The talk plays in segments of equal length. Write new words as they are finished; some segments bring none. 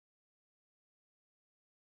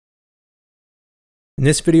In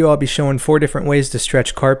this video, I'll be showing 4 different ways to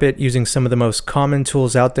stretch carpet using some of the most common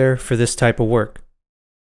tools out there for this type of work.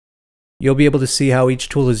 You'll be able to see how each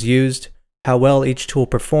tool is used, how well each tool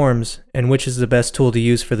performs, and which is the best tool to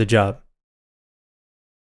use for the job.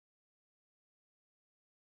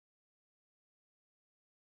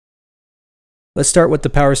 Let's start with the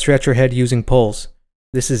power stretcher head using poles.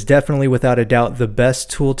 This is definitely without a doubt the best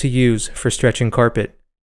tool to use for stretching carpet.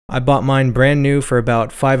 I bought mine brand new for about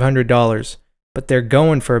 $500, but they're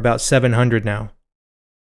going for about $700 now.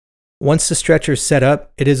 Once the stretcher is set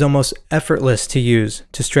up, it is almost effortless to use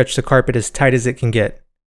to stretch the carpet as tight as it can get.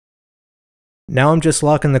 Now I'm just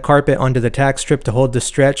locking the carpet onto the tack strip to hold the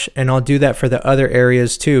stretch, and I'll do that for the other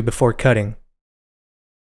areas too before cutting.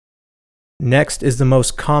 Next is the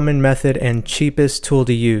most common method and cheapest tool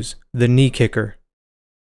to use, the knee kicker.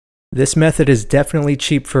 This method is definitely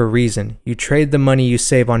cheap for a reason. You trade the money you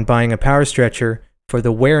save on buying a power stretcher for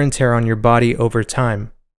the wear and tear on your body over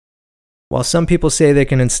time. While some people say they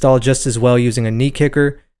can install just as well using a knee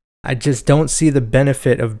kicker, I just don't see the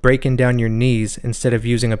benefit of breaking down your knees instead of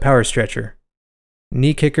using a power stretcher.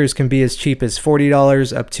 Knee kickers can be as cheap as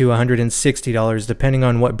 $40 up to $160 depending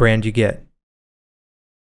on what brand you get.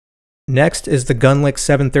 Next is the Gundlach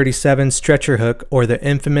 737 stretcher hook, or the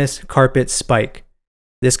infamous carpet spike.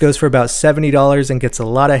 This goes for about $70 and gets a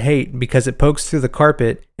lot of hate because it pokes through the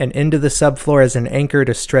carpet and into the subfloor as an anchor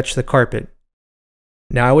to stretch the carpet.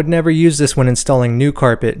 Now, I would never use this when installing new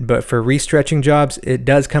carpet, but for restretching jobs, it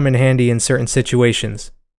does come in handy in certain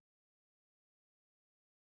situations.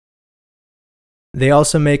 They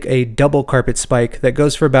also make a double carpet spike that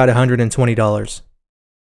goes for about $120.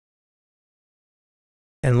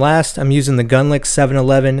 And last, I'm using the Gundlach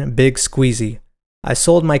 711 Big Squeezy. I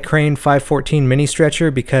sold my Crain 514 mini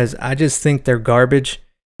stretcher because I just think they're garbage,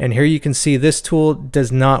 and here you can see this tool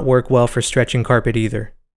does not work well for stretching carpet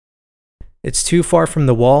either. It's too far from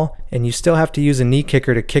the wall, and you still have to use a knee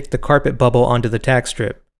kicker to kick the carpet bubble onto the tack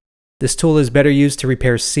strip. This tool is better used to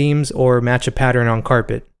repair seams or match a pattern on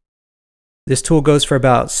carpet. This tool goes for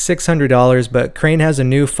about $600, but Crain has a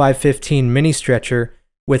new 515 mini stretcher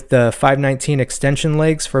with the 519 extension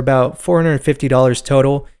legs for about $450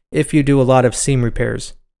 total if you do a lot of seam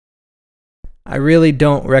repairs. I really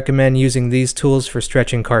don't recommend using these tools for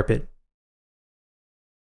stretching carpet.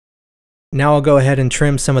 Now I'll go ahead and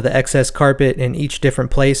trim some of the excess carpet in each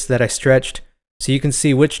different place that I stretched so you can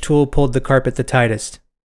see which tool pulled the carpet the tightest.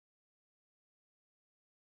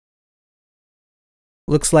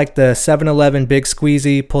 Looks like the 711 Big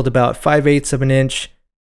Squeezy pulled about 5/8 of an inch,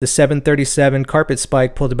 the 737 carpet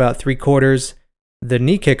spike pulled about 3/4, the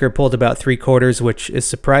knee kicker pulled about 3/4, which is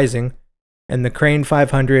surprising, and the Crain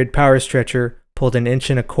 500 power stretcher pulled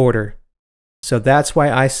 1.25 inches. So that's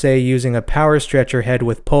why I say using a power stretcher head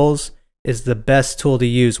with poles is the best tool to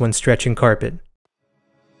use when stretching carpet.